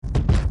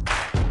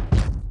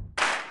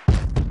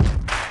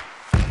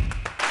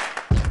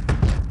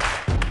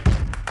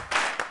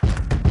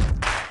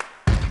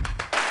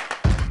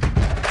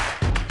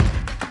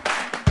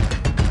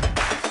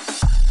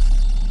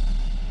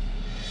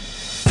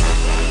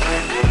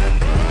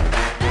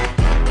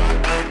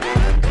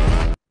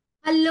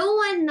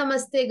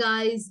namaste,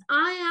 guys.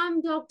 I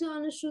am Dr.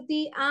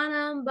 Anushruti and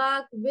I'm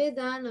back with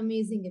an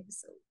amazing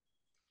episode.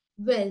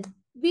 Well,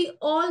 we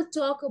all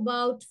talk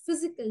about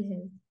physical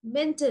health,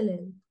 mental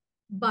health,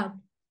 but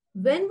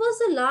when was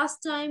the last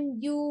time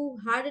you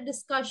had a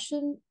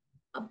discussion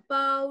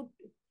about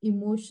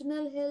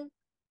emotional health?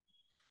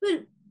 Well,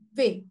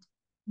 wait,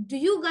 do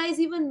you guys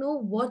even know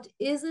what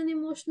is an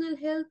emotional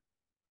health?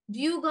 Do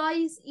you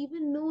guys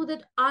even know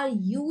that are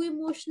you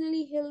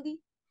emotionally healthy?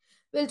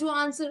 Well, to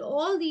answer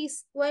all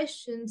these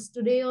questions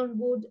today on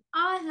board,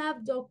 I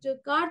have Dr.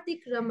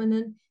 Karthik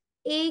Ramanan,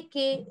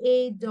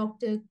 aka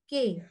Dr.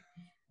 K.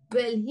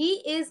 Well,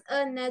 he is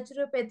a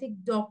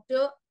naturopathic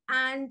doctor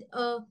and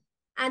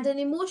an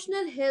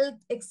emotional health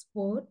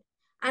expert.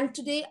 And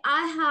today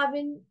I have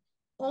him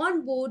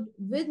on board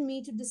with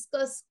me to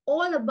discuss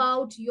all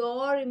about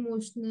your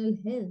emotional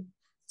health.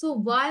 So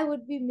why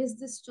would we miss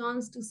this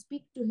chance to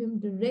speak to him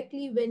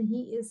directly when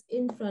he is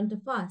in front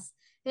of us?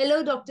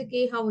 Hello, Dr.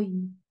 K. How are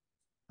you?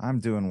 I'm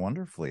doing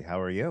wonderfully.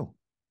 How are you?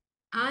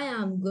 I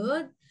am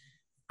good.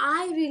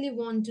 I really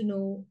want to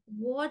know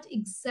what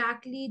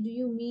exactly do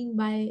you mean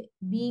by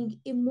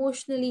being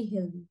emotionally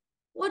healthy?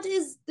 What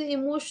is the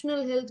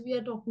emotional health we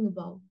are talking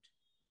about?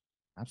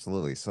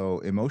 Absolutely. So,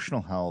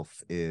 emotional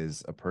health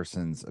is a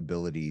person's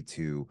ability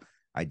to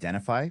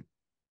identify,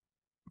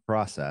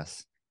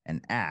 process,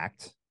 and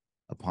act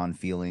upon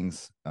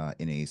feelings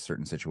in a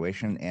certain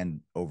situation and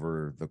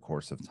over the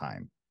course of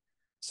time.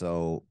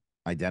 So,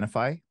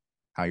 identify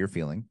how you're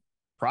feeling,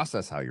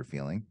 process how you're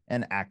feeling,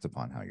 and act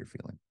upon how you're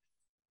feeling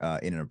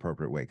in an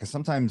appropriate way. Because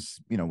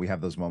sometimes, we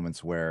have those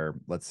moments where,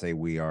 let's say,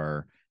 we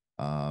are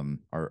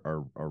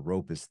our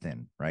rope is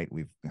thin, right?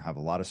 We have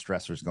a lot of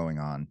stressors going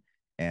on,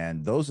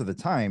 and those are the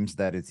times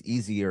that it's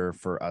easier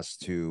for us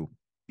to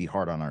be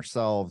hard on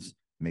ourselves,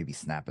 maybe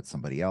snap at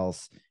somebody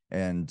else,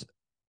 and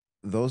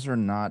those are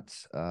not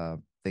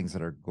things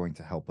that are going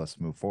to help us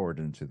move forward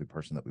into the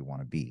person that we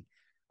want to be.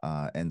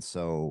 And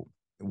so,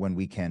 when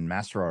we can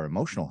master our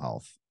emotional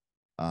health,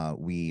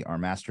 we are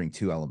mastering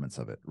two elements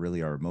of it,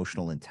 really our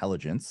emotional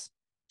intelligence,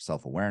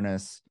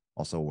 self-awareness,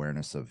 also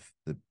awareness of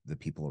the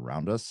people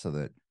around us so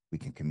that we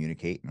can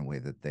communicate in a way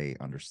that they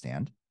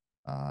understand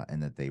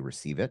and that they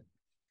receive it.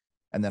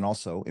 And then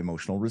also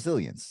emotional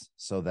resilience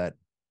so that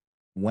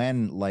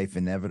when life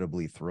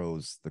inevitably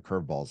throws the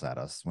curveballs at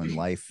us, when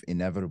life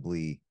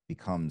inevitably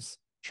becomes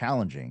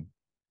challenging,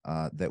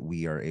 that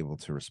we are able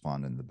to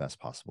respond in the best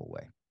possible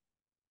way.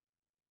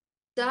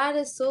 That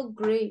is so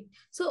great.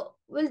 So,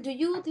 well, do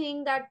you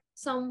think that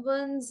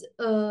someone's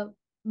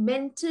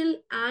mental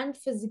and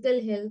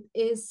physical health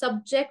is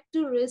subject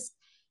to risk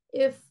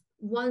if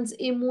one's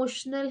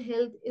emotional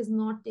health is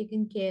not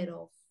taken care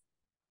of?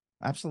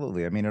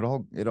 Absolutely. I mean,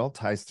 it all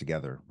ties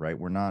together, right?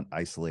 We're not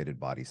isolated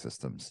body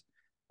systems.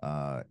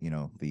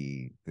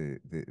 The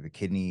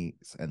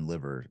kidneys and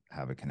liver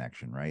have a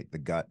connection, right? The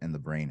gut and the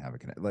brain have a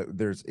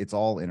connection. It's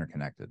all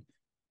interconnected.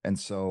 And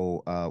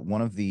so,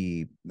 one of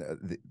the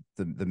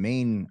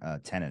main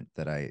tenet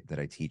that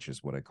I teach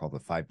is what I call the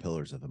five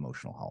pillars of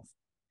emotional health.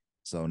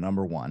 So,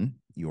 number one,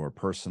 your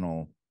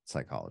personal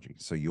psychology.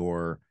 So,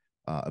 your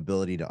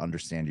ability to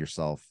understand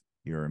yourself,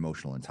 your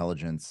emotional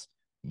intelligence,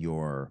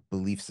 your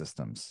belief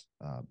systems,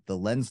 the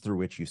lens through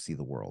which you see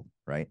the world,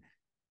 right?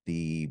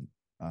 The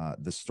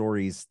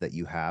stories that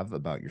you have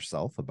about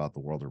yourself, about the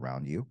world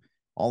around you,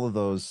 all of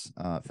those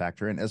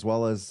factor in, as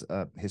well as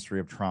history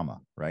of trauma,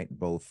 right?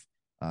 Both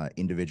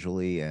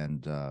individually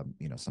and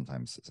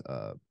sometimes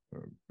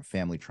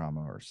family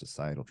trauma or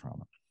societal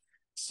trauma.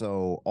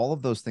 So all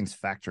of those things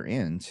factor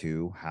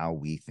into how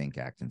we think,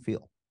 act, and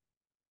feel.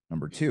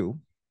 Number two,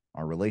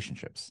 our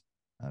relationships.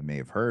 May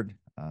have heard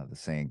the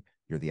saying,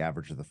 you're the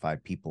average of the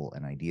five people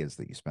and ideas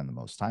that you spend the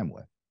most time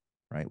with,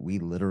 right? We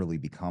literally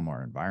become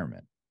our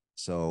environment.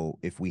 So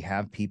if we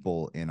have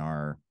people in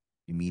our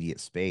immediate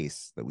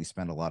space that we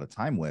spend a lot of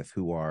time with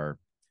who are,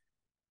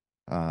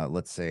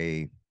 let's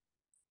say,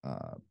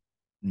 uh,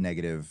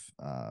 negative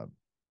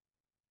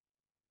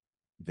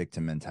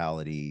victim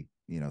mentality,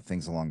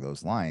 things along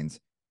those lines,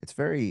 it's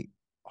very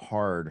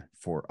hard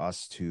for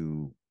us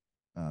to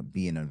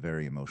be in a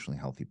very emotionally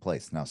healthy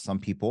place. Now, some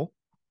people,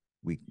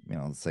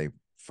 let's say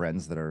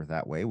friends that are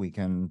that way, we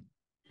can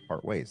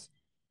part ways.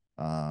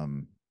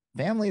 Um,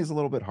 Family is a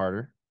little bit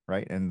harder,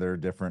 right? And there are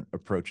different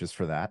approaches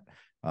for that.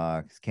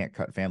 Can't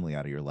cut family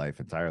out of your life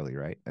entirely,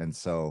 right? And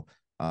so,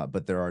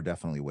 but there are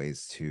definitely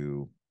ways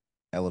to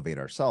elevate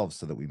ourselves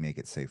so that we make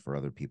it safe for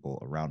other people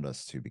around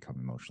us to become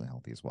emotionally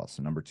healthy as well.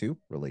 So, number two,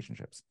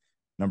 relationships.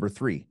 Number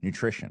three,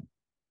 nutrition.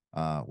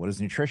 What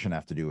does nutrition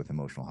have to do with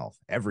emotional health?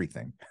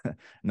 Everything.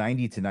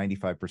 90 to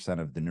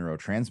 95% of the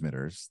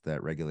neurotransmitters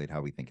that regulate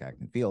how we think, act,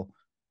 and feel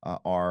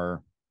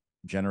are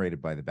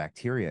generated by the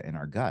bacteria in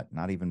our gut,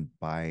 not even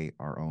by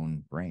our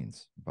own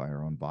brains, by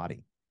our own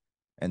body.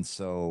 And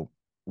so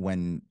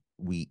when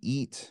we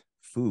eat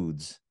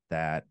foods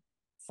that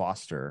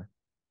foster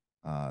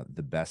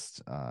the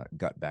best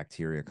gut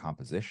bacteria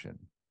composition,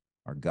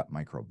 our gut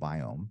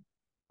microbiome,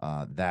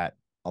 that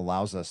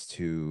allows us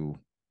to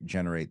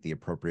generate the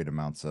appropriate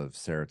amounts of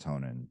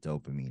serotonin,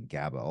 dopamine,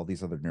 GABA, all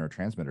these other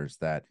neurotransmitters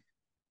that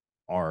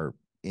are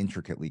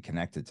intricately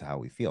connected to how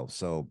we feel.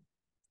 So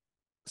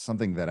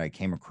something that I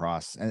came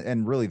across,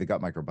 and really the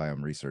gut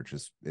microbiome research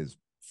is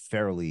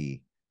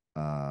fairly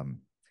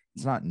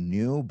it's not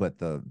new, but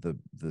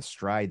the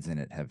strides in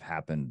it have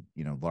happened,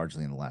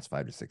 largely in the last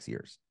 5 to 6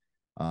 years.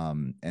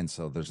 And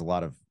so there's a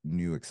lot of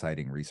new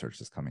exciting research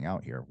that's coming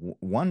out here.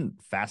 One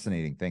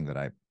fascinating thing that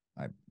I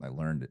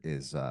learned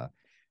is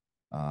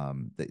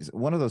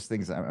one of those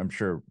things I'm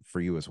sure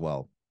for you as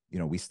well.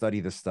 We study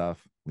this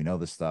stuff, we know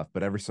this stuff,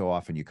 but every so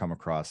often you come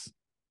across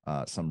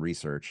some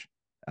research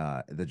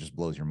that just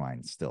blows your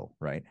mind still,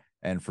 right?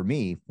 And for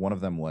me, one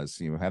of them was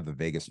you have the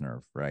vagus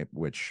nerve, right,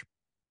 which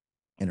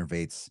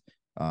innervates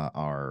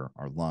our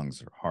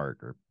lungs, or heart,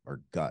 or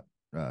our gut,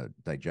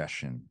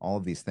 digestion, all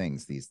of these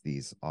things,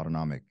 these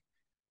autonomic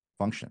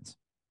functions,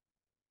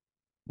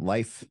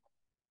 life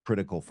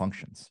critical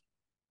functions.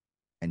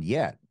 And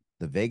yet,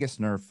 the vagus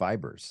nerve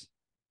fibers,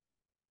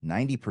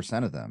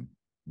 90% of them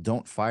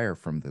don't fire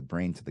from the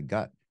brain to the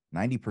gut.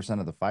 90%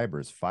 of the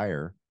fibers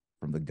fire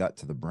from the gut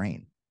to the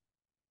brain.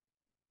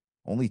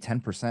 Only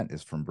 10%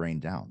 is from brain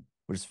down,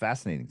 which is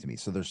fascinating to me.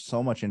 So there's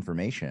so much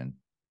information,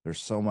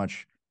 there's so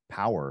much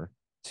power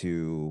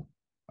to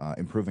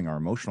improving our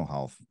emotional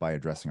health by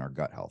addressing our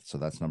gut health. So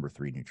that's number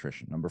 3,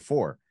 nutrition. Number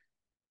 4,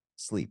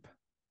 sleep.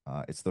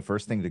 It's the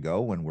first thing to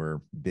go when we're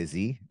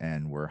busy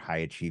and we're high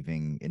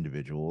achieving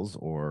individuals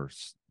or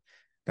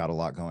got a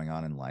lot going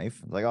on in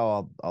life. Like,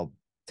 oh, I'll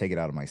take it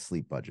out of my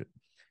sleep budget.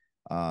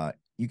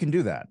 You can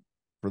do that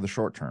for the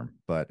short term,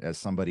 but as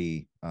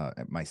somebody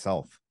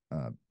myself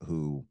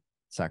who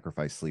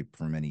sacrificed sleep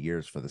for many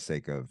years for the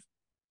sake of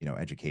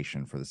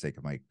education, for the sake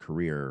of my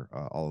career,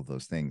 all of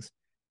those things,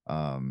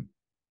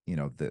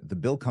 the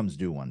bill comes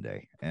due one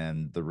day,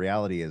 and the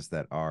reality is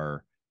that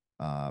our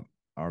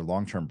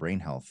long-term brain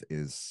health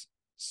is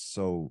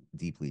so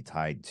deeply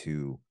tied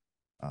to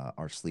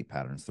our sleep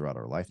patterns throughout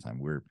our lifetime.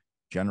 We're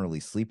generally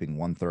sleeping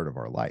 1/3 of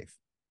our life.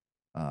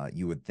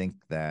 You would think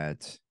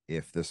that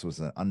if this was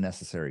an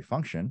unnecessary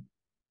function,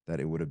 that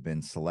it would have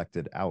been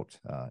selected out,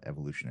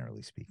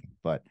 evolutionarily speaking.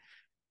 But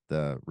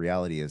the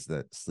reality is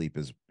that sleep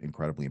is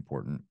incredibly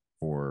important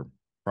for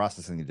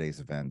processing the day's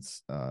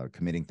events,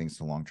 committing things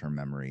to long-term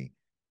memory,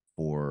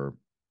 for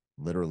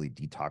literally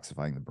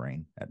detoxifying the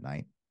brain at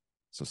night.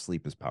 So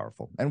sleep is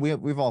powerful, and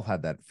we've all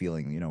had that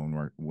feeling,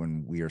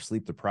 when we are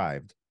sleep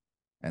deprived,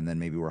 and then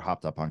maybe we're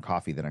hopped up on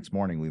coffee the next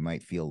morning, we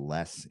might feel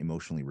less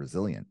emotionally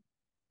resilient.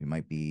 We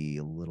might be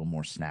a little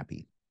more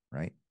snappy,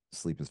 right?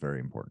 Sleep is very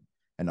important.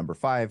 And number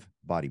 5,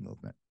 body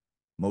movement.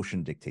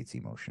 Motion dictates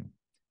emotion.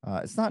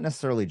 It's not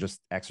necessarily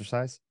just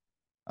exercise.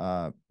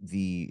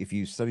 If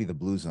you study the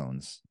blue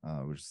zones,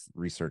 which is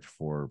research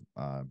for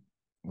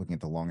looking at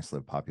the longest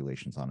lived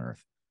populations on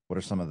Earth, what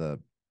are some of the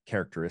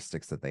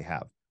characteristics that they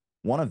have?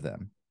 One of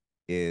them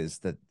is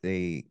that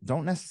they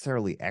don't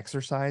necessarily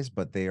exercise,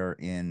 but they are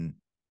in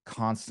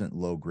constant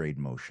low grade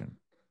motion.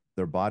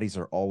 Their bodies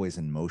are always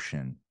in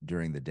motion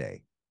during the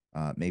day.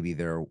 Maybe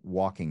they're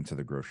walking to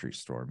the grocery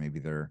store, maybe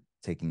they're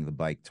taking the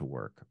bike to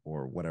work,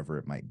 or whatever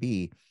it might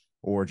be,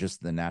 or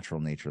just the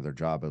natural nature of their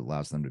job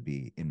allows them to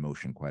be in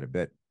motion quite a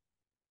bit.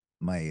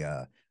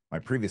 My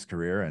previous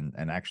career,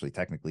 and actually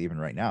technically even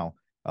right now,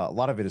 a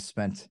lot of it is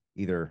spent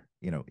either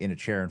in a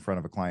chair in front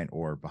of a client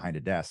or behind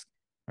a desk.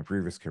 My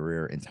previous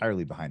career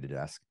entirely behind a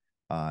desk,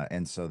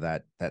 and so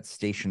that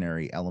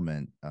stationary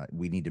element,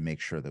 we need to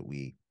make sure that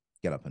we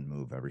get up and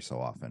move every so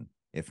often,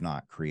 if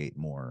not create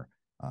more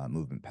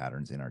movement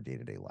patterns in our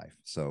day-to-day life.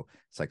 So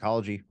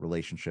psychology,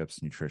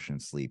 relationships, nutrition,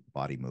 sleep,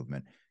 body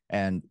movement.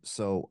 And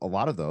so a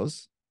lot of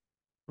those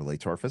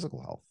relate to our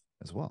physical health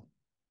as well.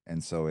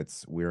 And so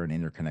we're an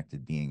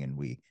interconnected being, and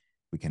we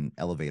can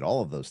elevate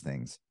all of those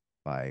things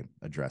by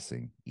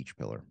addressing each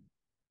pillar.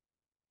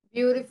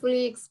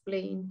 Beautifully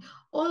explained.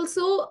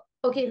 Also,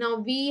 okay, now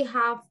we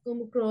have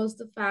come across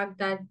the fact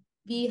that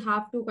we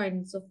have two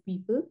kinds of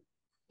people,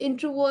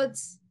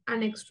 introverts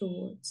and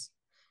extroverts.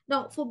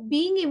 Now, for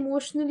being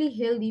emotionally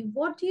healthy,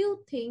 what do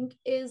you think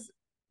is,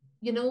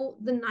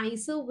 the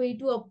nicer way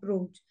to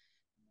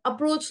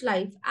approach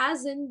life?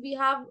 As in, we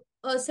have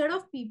a set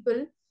of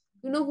people,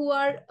 who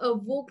are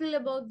vocal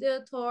about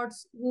their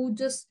thoughts, who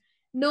just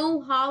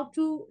know how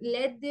to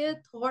let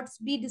their thoughts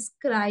be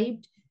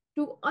described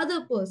to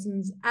other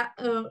persons.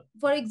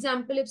 For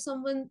example, if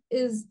someone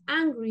is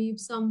angry, if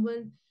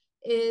someone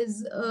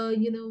is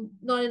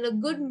not in a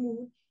good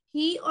mood,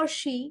 he or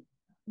she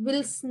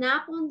will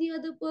snap on the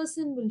other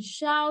person, will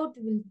shout,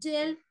 will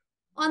tell.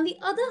 On the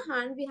other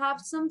hand, we have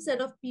some set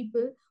of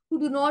people who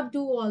do not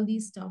do all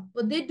these stuff.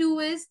 What they do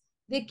is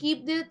they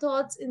keep their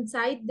thoughts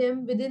inside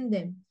them, within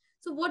them.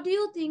 So, what do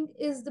you think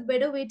is the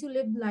better way to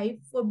live life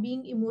for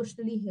being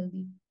emotionally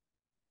healthy?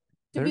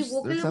 To be There's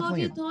vocal about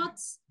definitely your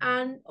thoughts,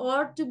 and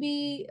or to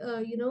be,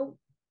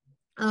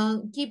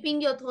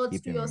 keeping your thoughts to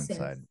keeping them yourself?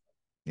 inside.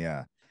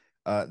 Yeah.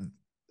 Uh,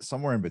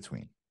 Somewhere in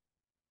between.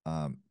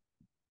 Um,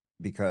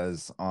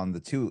 because on the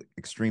two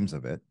extremes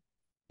of it,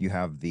 you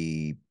have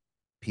the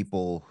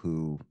people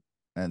who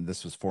and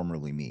this was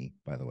formerly me,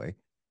 by the way,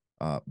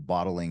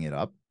 bottling it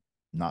up,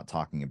 not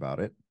talking about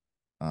it.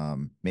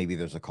 Maybe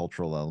there's a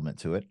cultural element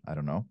to it. I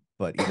don't know.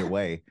 But either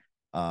way,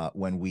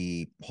 when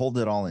we hold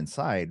it all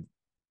inside,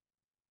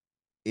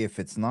 if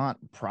it's not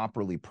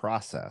properly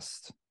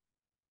processed,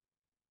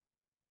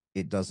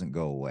 it doesn't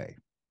go away.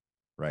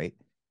 Right.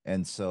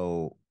 And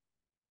so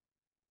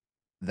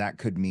that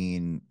could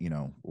mean,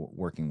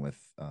 working with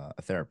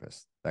a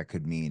therapist. That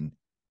could mean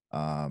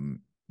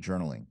um,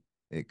 journaling.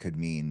 It could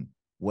mean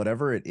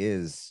whatever it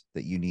is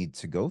that you need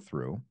to go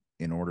through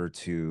in order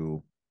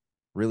to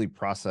really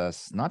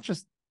process not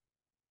just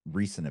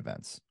recent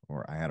events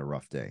or I had a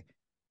rough day,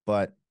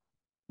 but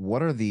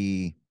what are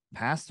the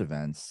past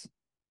events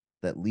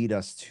that lead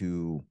us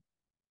to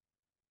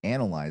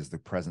analyze the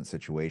present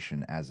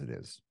situation as it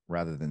is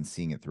rather than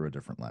seeing it through a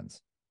different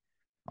lens.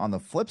 On the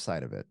flip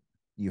side of it,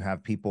 you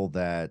have people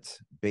that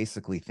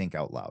basically think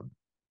out loud,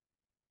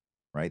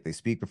 right? They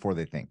speak before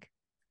they think.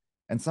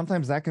 And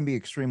sometimes that can be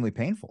extremely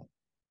painful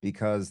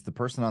because the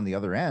person on the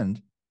other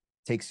end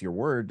takes your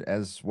word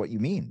as what you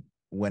mean,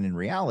 when in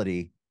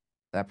reality,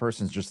 that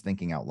person's just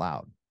thinking out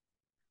loud,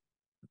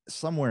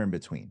 somewhere in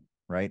between,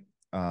 right?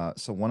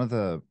 So one of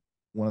the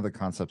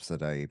concepts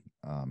that I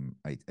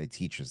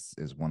teach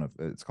is one of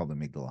it's called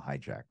amygdala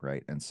hijack,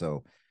 right? And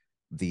so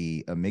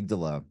the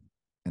amygdala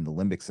and the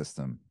limbic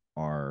system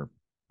are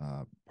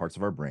parts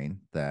of our brain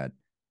that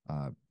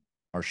uh,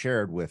 are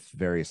shared with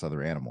various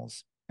other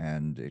animals,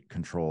 and it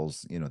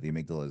controls. The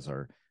amygdala is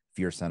our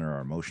fear center,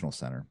 our emotional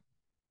center,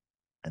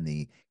 and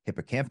the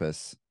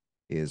hippocampus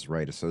is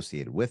right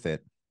associated with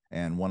it.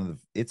 And one of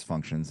its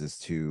functions is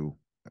to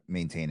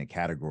maintain a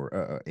category,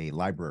 a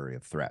library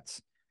of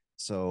threats.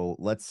 So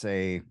let's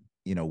say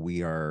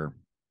we are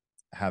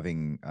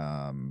having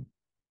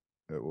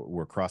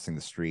we're crossing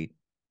the street,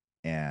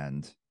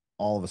 and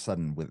all of a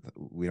sudden,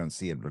 we don't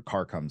see it, but a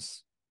car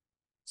comes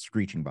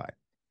screeching by.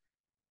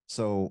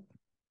 So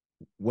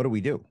what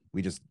do?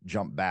 We just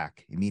jump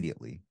back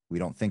immediately. We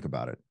don't think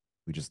about it.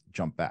 We just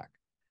jump back.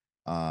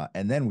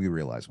 And then we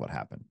realize what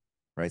happened,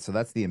 right? So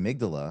that's the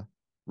amygdala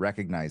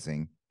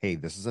recognizing, hey,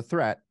 this is a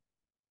threat.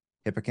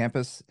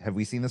 Hippocampus, have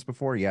we seen this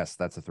before? Yes,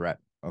 that's a threat.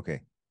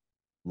 Okay,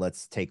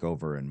 let's take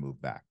over and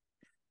move back.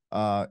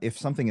 If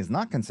something is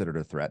not considered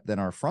a threat, then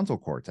our frontal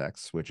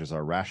cortex, which is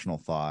our rational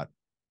thought,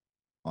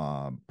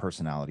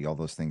 personality, all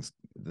those things,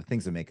 the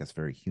things that make us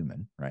very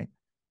human, right?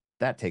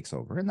 That takes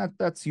over, and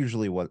that's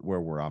usually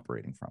where we're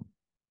operating from.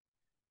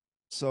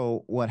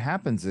 So what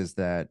happens is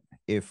that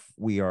if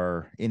we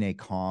are in a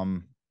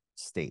calm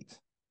state,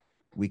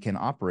 we can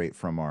operate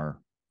from our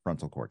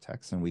frontal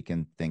cortex and we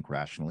can think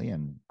rationally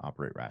and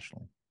operate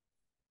rationally.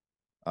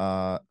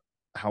 Uh,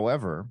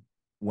 However,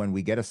 when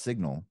we get a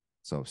signal,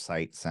 so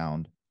sight,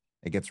 sound,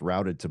 it gets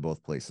routed to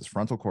both places: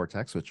 frontal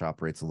cortex, which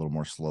operates a little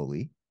more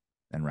slowly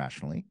and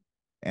rationally,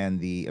 and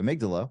the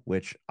amygdala,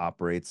 which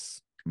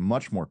operates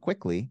much more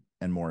quickly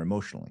and more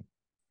emotionally.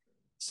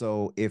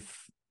 So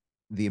if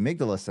the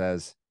amygdala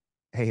says,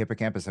 hey,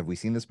 hippocampus, have we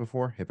seen this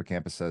before?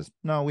 Hippocampus says,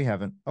 no, we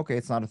haven't. Okay,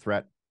 it's not a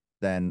threat.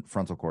 Then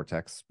frontal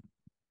cortex,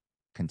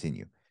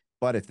 continue.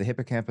 But if the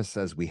hippocampus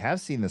says, we have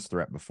seen this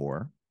threat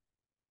before,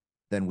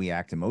 then we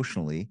act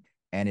emotionally,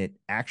 and it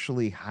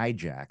actually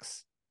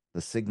hijacks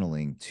the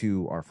signaling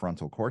to our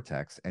frontal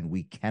cortex, and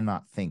we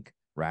cannot think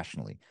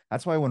rationally.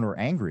 That's why when we're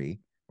angry,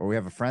 or we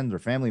have a friend or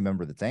family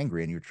member that's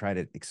angry, and you try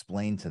to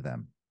explain to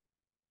them,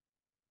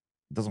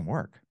 it doesn't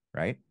work,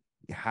 right?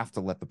 You have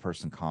to let the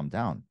person calm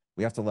down.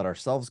 We have to let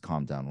ourselves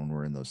calm down when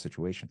we're in those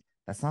situations.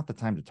 That's not the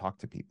time to talk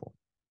to people,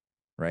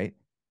 right?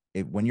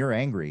 When you're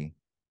angry,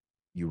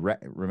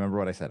 remember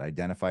what I said: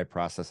 identify,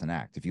 process, and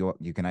act. If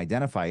you can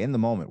identify in the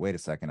moment, wait a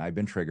second, I've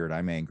been triggered,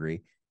 I'm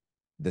angry.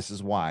 This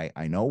is why.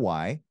 I know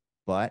why,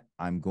 but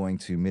I'm going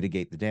to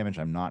mitigate the damage.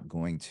 I'm not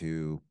going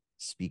to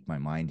speak my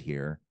mind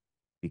here,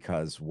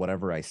 because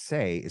whatever I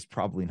say is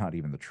probably not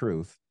even the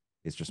truth.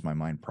 It's just my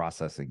mind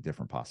processing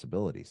different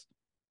possibilities.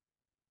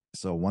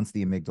 So once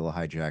the amygdala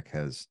hijack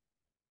has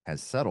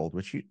settled,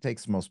 which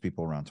takes most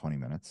people around 20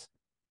 minutes,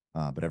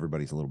 but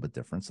everybody's a little bit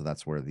different. So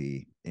that's where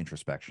the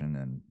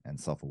introspection and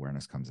self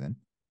awareness comes in.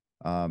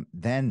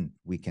 Then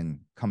we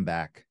can come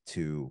back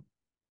to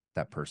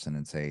that person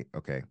and say,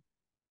 okay,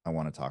 I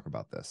want to talk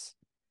about this.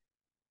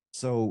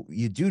 So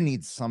you do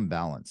need some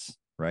balance,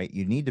 right?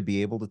 You need to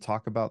be able to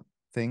talk about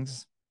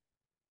things,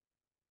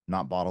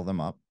 not bottle them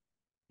up.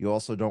 You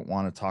also don't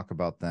want to talk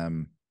about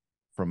them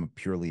from a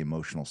purely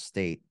emotional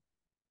state,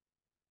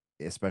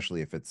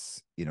 especially if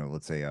it's,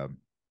 let's say,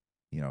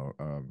 you know,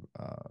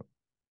 uh, uh,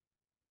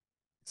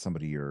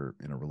 somebody you're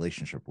in a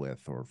relationship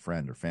with, or a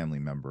friend or family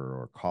member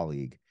or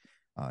colleague.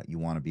 You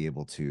want to be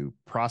able to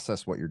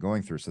process what you're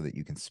going through so that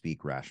you can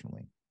speak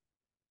rationally.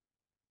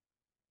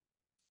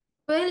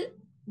 Well,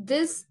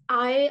 this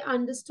I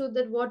understood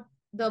that what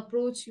the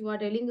approach you are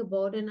telling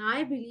about, and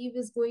I believe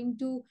is going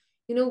to,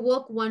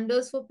 work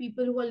wonders for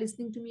people who are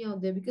listening to me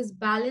out there, because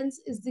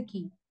balance is the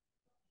key.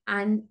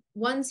 And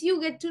once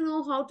you get to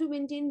know how to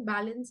maintain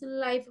balance in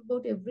life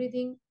about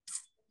everything,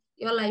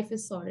 your life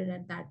is sorted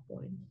at that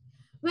point.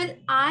 Well,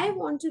 I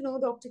want to know,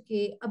 Dr.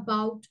 K,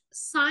 about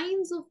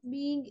signs of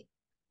being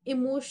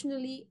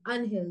emotionally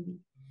unhealthy.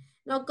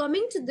 Now,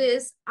 coming to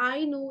this,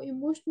 I know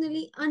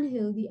emotionally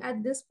unhealthy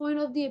at this point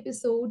of the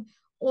episode,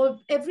 or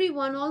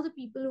everyone, all the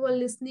people who are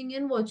listening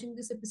and watching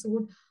this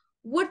episode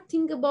would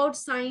think about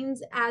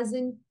signs as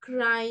in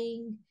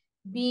crying,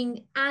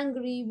 being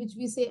angry, which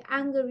we say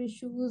anger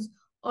issues,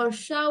 or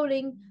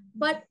shouting.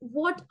 But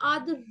what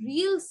are the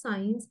real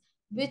signs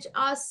which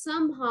are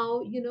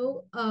somehow,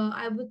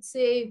 I would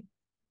say,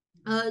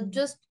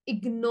 just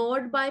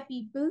ignored by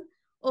people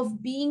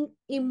of being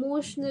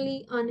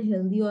emotionally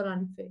unhealthy or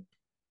unfit?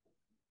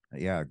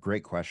 Yeah,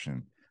 great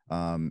question.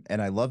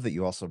 And I love that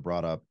you also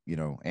brought up,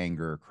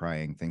 anger,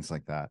 crying, things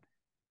like that.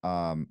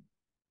 Um,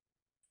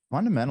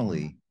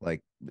 Fundamentally,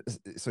 like,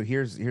 so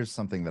here's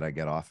something that I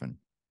get often.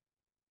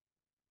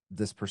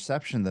 This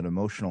perception that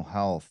emotional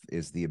health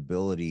is the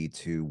ability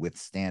to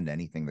withstand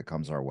anything that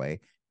comes our way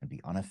and be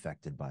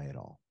unaffected by it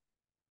all.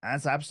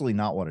 That's absolutely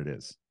not what it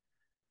is.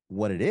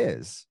 What it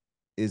is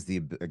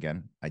the,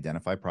 again,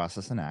 identify,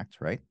 process, and act,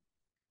 right?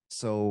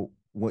 So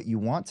what you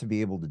want to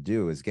be able to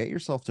do is get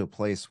yourself to a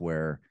place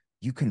where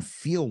you can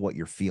feel what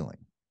you're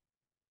feeling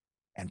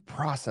and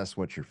process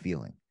what you're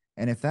feeling.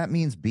 And if that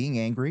means being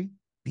angry,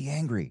 be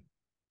angry.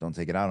 Don't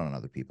take it out on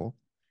other people.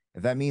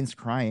 If that means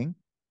crying,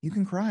 you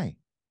can cry,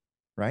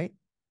 right?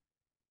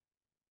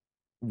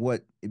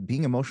 What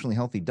being emotionally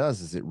healthy does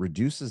is it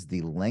reduces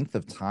the length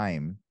of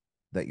time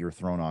that you're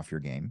thrown off your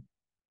game,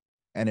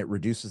 and it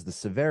reduces the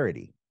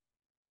severity,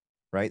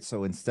 right?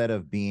 So instead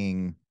of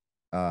being,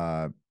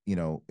 let's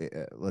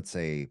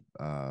say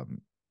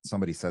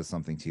somebody says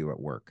something to you at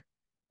work,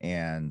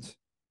 and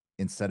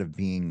instead of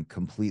being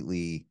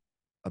completely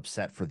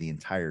upset for the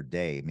entire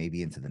day,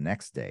 maybe into the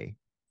next day,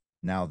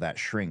 now that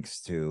shrinks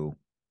to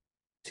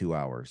 2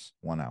 hours,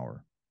 1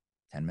 hour,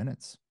 10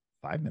 minutes,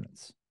 5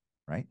 minutes,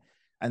 right?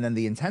 And then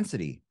the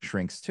intensity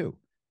shrinks too.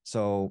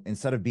 So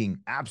instead of being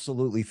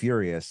absolutely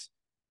furious,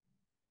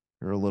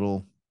 you're a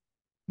little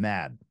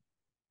mad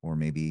or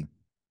maybe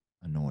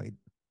annoyed,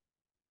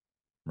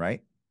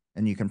 right?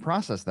 And you can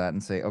process that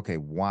and say, okay,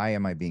 why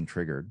am I being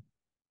triggered?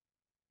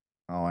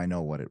 Oh, I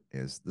know what it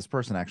is. This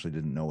person actually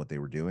didn't know what they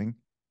were doing.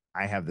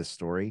 I have this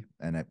story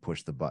and it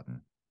pushed the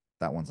button.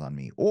 That one's on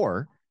me.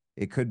 Or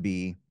it could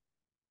be,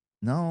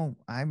 no,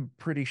 I'm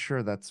pretty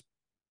sure that's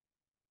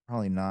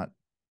probably not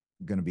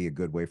going to be a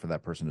good way for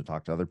that person to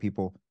talk to other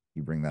people.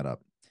 You bring that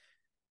up.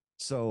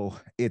 So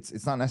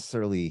it's not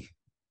necessarily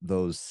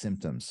those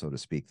symptoms, so to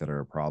speak, that are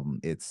a problem.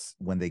 It's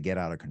when they get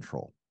out of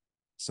control.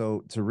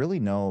 So to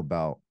really know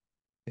about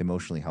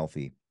emotionally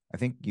healthy, I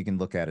think you can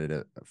look at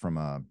it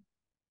from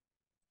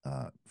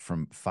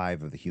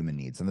five of the human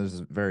needs, and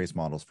there's various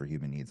models for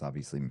human needs.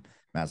 Obviously,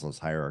 Maslow's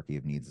hierarchy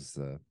of needs is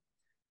the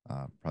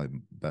probably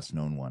best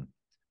known one.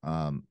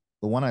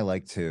 The one I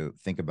like to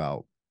think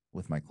about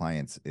with my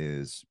clients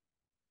is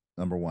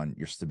number one,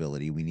 your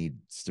stability. We need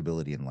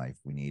stability in life.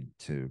 We need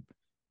to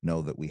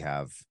know that we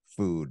have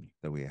food,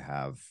 that we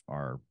have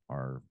our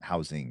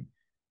housing,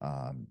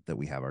 that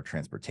we have our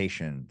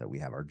transportation, that we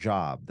have our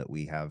job, that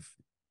we have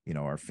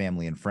our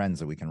family and friends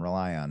that we can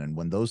rely on. And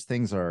when those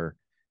things are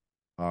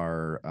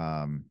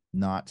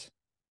not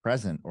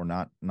present or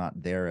not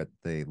there at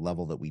the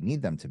level that we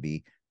need them to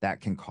be,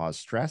 that can cause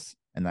stress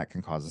and that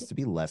can cause us to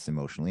be less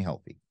emotionally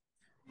healthy.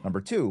 Number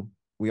two,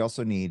 we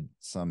also need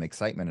some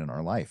excitement in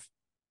our life,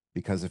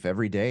 because if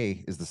every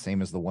day is the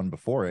same as the one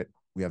before it,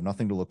 we have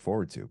nothing to look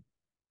forward to.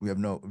 We have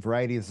no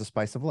variety is the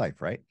spice of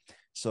life, right?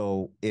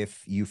 So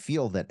if you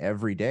feel that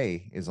every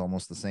day is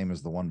almost the same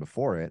as the one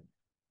before it,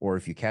 or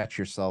if you catch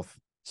yourself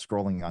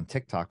scrolling on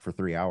TikTok for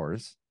 3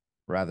 hours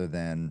rather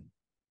than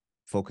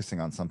focusing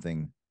on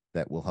something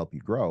that will help you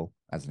grow,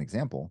 as an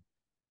example,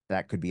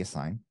 that could be a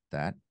sign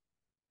that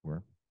we're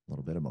a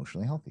little bit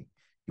emotionally healthy.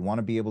 You want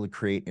to be able to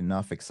create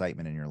enough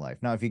excitement in your life.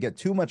 Now, if you get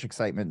too much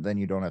excitement, then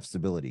you don't have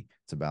stability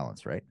to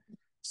balance, right?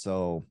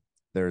 So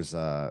there's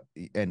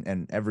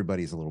and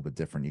everybody's a little bit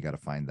different. You got to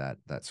find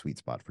that sweet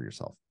spot for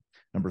yourself.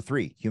 Number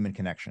three, human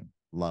connection,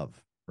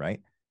 love,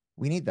 right?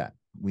 We need that.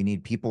 We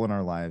need people in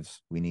our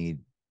lives.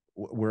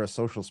 We're a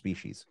social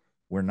species.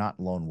 We're not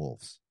lone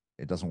wolves.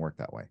 It doesn't work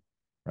that way,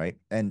 right?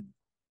 And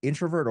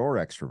introvert or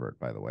extrovert,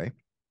 by the way,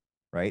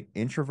 right?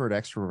 Introvert,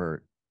 extrovert,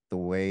 the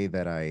way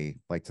that I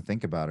like to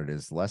think about it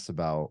is less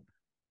about,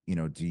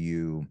 do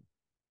you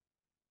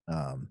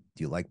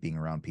like being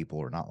around people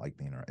or not like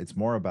being around? It's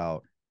more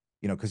about,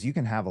 because you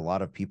can have a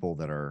lot of people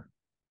that are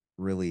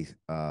really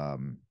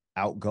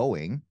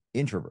outgoing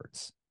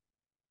introverts,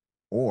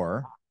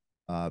 or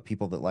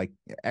people that like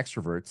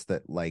extroverts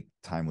that like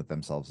time with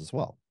themselves as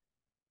well.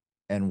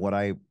 And what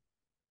I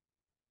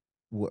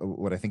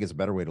think is a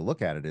better way to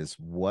look at it is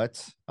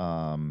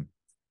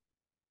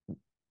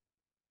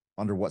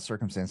under what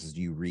circumstances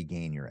do you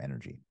regain your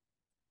energy?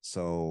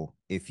 So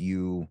if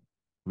you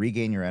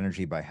regain your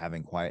energy by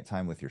having quiet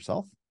time with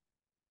yourself,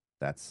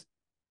 that's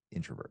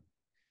introvert.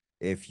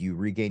 If you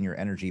regain your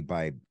energy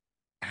by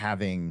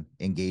having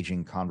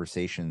engaging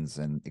conversations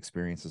and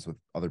experiences with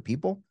other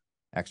people,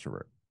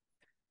 extrovert.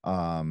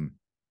 Um,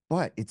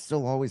 but it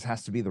still always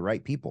has to be the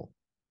right people.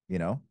 You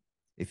know,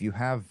 if you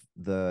have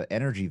the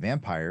energy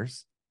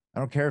vampires, I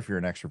don't care if you're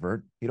an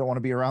extrovert, you don't want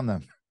to be around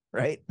them,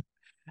 right?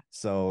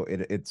 So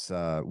it's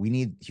we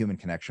need human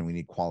connection, we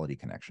need quality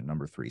connection.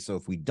 Number three. So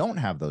if we don't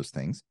have those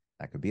things,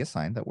 that could be a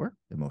sign that we're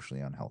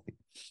emotionally unhealthy.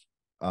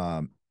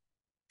 Um,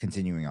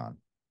 Continuing on,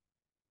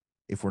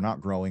 if we're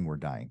not growing, we're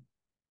dying.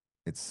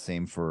 It's the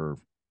same for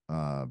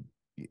uh,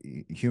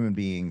 human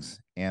beings,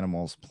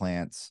 animals,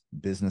 plants,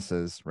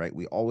 businesses, right?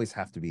 We always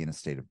have to be in a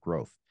state of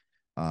growth.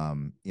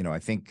 I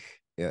think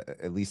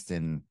at least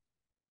in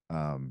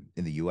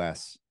the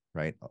U.S.,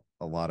 right,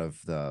 a lot of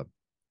the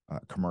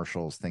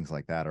commercials, things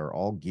like that, are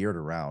all geared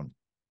around,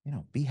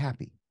 be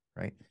happy,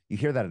 right? You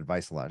hear that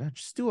advice a lot.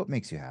 Just do what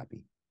makes you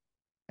happy.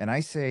 And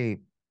I say,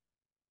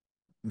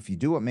 if you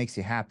do what makes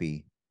you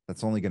happy,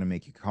 that's only going to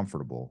make you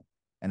comfortable.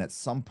 And at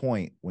some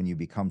point, when you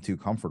become too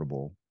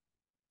comfortable,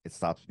 it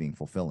stops being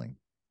fulfilling.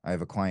 I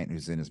have a client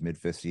who's in his mid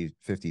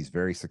 50s,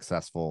 very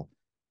successful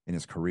in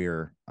his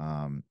career.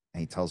 And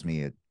he tells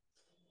me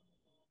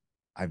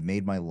I've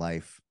made my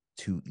life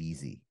too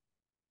easy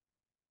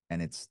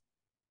and it's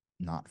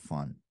not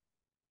fun.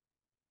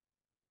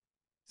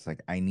 It's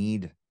like I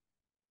need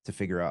to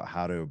figure out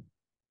how to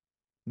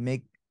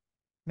make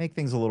make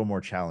things a little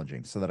more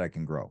challenging so that I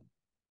can grow.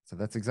 So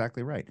that's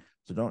exactly right.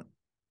 So don't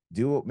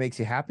do what makes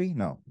you happy.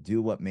 No,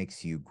 do what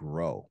makes you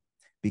grow.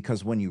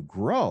 Because when you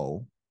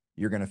grow,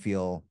 you're going to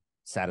feel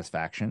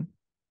satisfaction,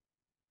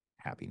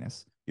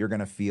 happiness. You're going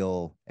to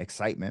feel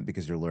excitement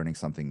because you're learning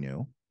something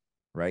new,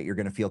 right? You're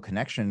going to feel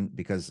connection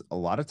because a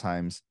lot of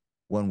times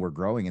when we're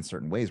growing in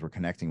certain ways, we're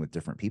connecting with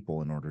different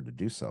people in order to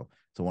do so.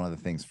 So, one of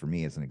the things for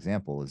me, as an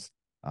example, is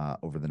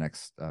over the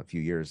next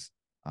few years,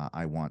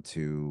 I want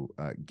to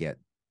get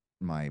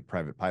my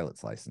private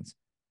pilot's license,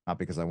 not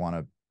because I want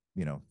to,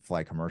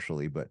 fly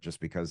commercially, but just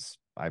because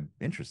I'm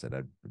interested.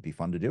 It'd be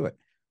fun to do it.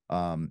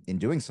 In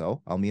doing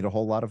so, I'll meet a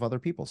whole lot of other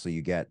people. So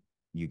you get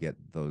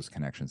those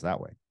connections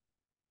that way.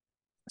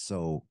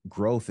 So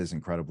growth is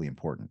incredibly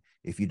important.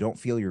 If you don't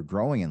feel you're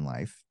growing in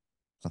life,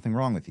 something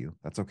wrong with you.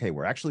 That's okay.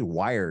 We're actually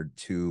wired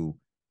to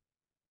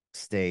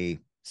stay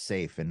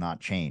safe and not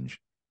change,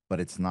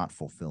 but it's not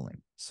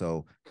fulfilling.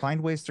 So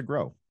find ways to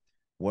grow.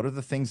 What are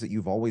the things that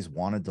you've always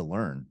wanted to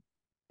learn?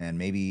 And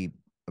maybe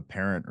a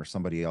parent or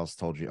somebody else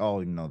told you,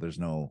 oh, there's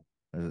no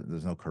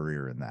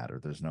career in that, or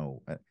there's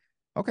no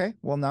okay,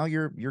 well now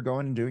you're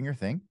going and doing your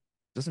thing.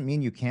 Doesn't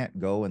mean you can't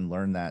go and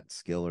learn that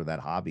skill or that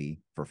hobby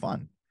for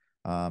fun.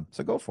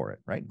 So go for it,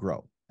 right?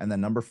 Grow. And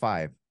then number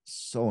five,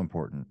 so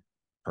important,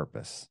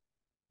 purpose.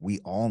 We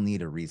all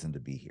need a reason to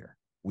be here.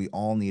 We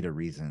all need a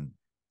reason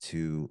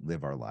to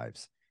live our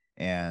lives.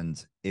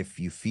 And if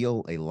you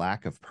feel a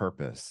lack of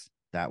purpose,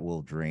 that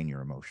will drain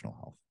your emotional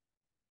health.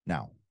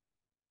 Now,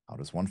 how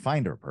does one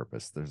find our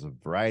purpose? There's a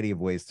variety of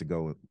ways to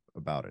go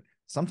about it.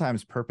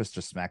 Sometimes purpose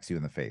just smacks you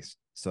in the face.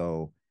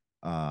 So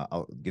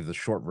I'll give the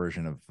short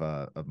version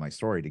of my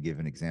story to give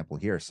an example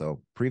here.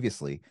 So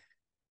previously,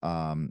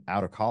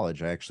 out of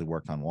college, I actually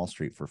worked on Wall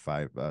Street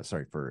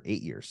for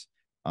 8 years.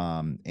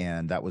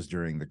 And that was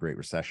during the Great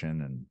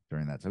Recession. And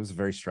during that, it was a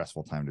very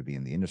stressful time to be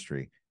in the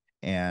industry.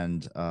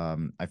 And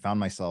I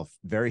found myself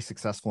very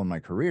successful in my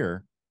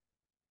career,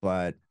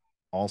 but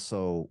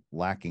also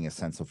lacking a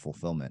sense of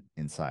fulfillment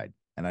inside.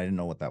 And I didn't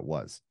know what that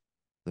was.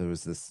 There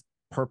was this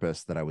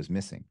purpose that I was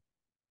missing.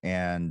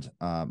 And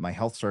my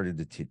health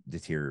started to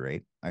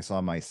deteriorate. I saw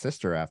my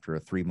sister after a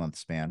 3 month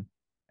span.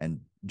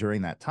 And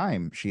during that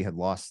time, she had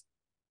lost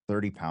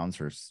 30 pounds.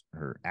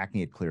 Her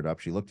acne had cleared up.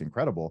 She looked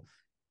incredible.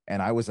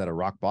 And I was at a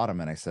rock bottom.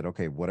 And I said,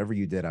 okay, whatever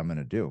you did, I'm going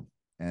to do.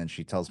 And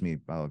she tells me,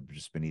 oh, I've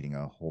just been eating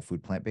a whole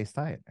food plant-based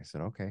diet. I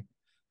said, okay,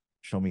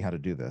 show me how to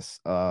do this.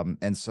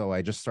 And so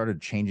I just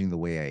started changing the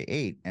way I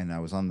ate. And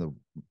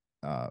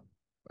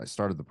I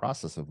started the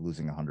process of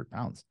losing 100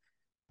 pounds.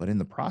 But in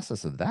the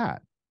process of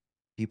that,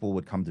 people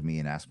would come to me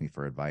and ask me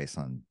for advice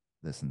on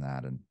this and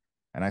that. And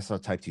I saw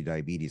type 2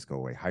 diabetes go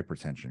away,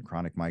 hypertension,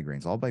 chronic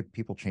migraines, all by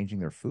people changing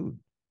their food.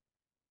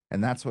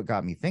 And that's what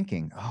got me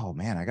thinking, oh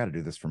man, I got to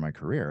do this for my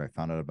career. I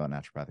found out about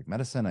naturopathic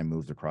medicine. I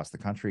moved across the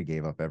country,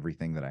 gave up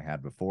everything that I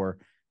had before.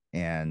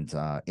 And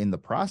in the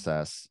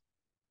process,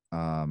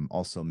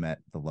 also met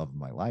the love of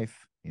my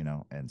life,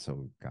 and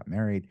so got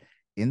married.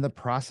 In the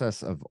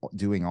process of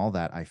doing all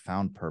that, I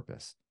found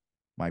purpose.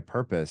 My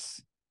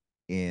purpose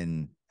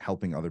in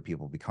helping other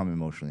people become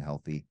emotionally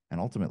healthy and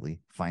ultimately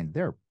find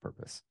their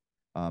purpose.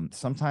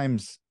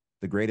 Sometimes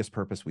the greatest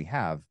purpose we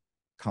have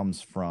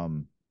comes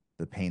from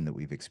the pain that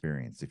we've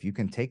experienced. If you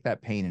can take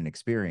that pain and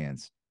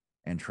experience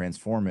and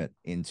transform it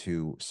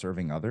into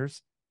serving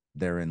others,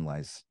 therein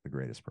lies the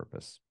greatest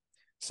purpose.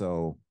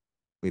 So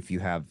if you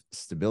have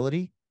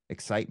stability,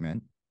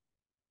 excitement,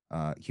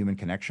 human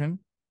connection,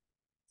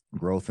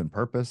 growth, and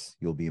purpose,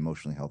 you'll be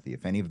emotionally healthy.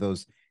 If any of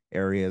those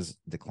areas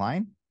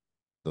decline,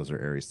 those are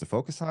areas to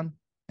focus on,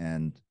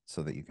 and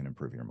so that you can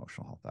improve your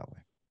emotional health that way.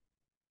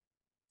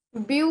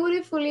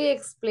 Beautifully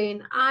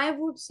explained. I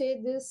would say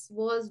this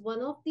was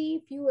one of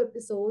the few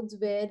episodes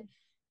where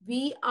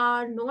we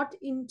are not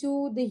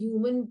into the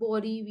human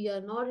body, we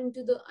are not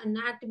into the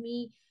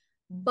anatomy,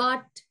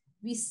 but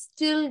we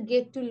still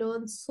get to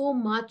learn so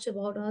much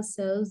about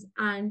ourselves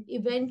and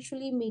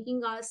eventually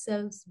making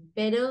ourselves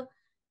better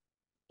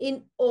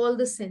in all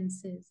the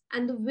senses.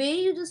 And the way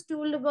you just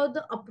told about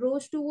the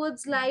approach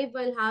towards life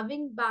while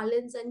having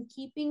balance and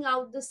keeping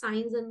out the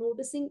signs and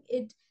noticing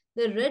it,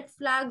 the red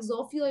flags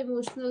of your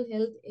emotional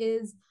health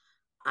is,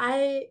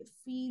 I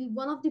feel,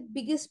 one of the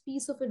biggest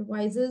piece of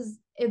advices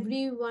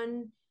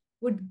anyone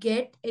would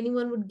get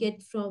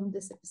from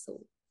this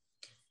episode.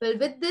 Well,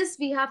 with this,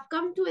 we have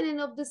come to an end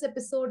of this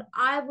episode.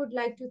 I would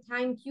like to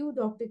thank you,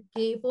 Dr.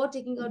 K, for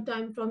taking out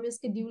time from your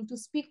schedule to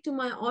speak to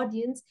my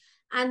audience.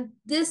 And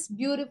this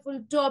beautiful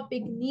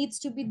topic needs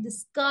to be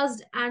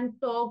discussed and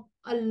talked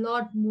a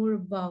lot more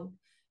about,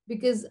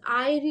 because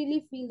I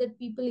really feel that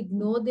people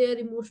ignore their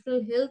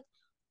emotional health.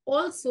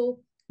 Also,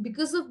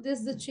 because of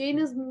this, the chain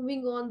is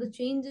moving on, the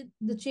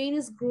chain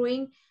is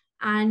growing,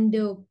 and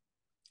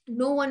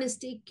no one is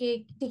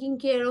taking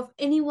care of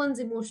anyone's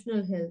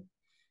emotional health.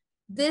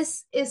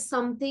 This is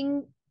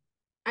something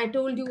I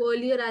told you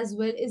earlier as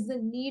well, is the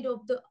need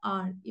of the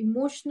hour.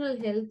 Emotional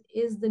health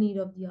is the need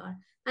of the hour.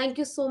 Thank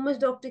you so much,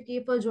 Dr.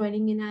 K, for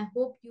joining in. I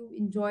hope you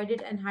enjoyed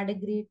it and had a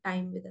great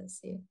time with us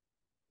here.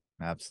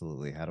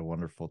 Absolutely. Had a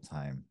wonderful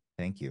time.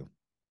 Thank you.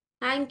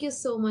 Thank you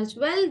so much.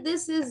 Well,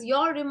 this is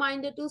your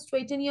reminder to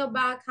straighten your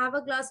back, have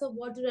a glass of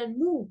water, and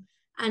move.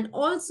 And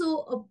also,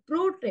 a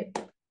pro tip: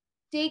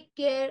 take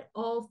care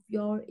of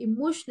your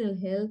emotional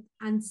health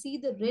and see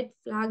the red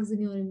flags in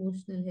your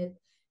emotional health.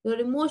 Your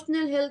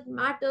emotional health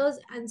matters,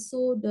 and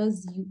so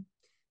does you.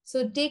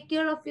 So, take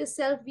care of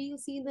yourself. We'll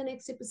see you in the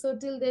next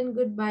episode. Till then,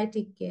 goodbye.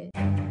 Take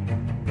care.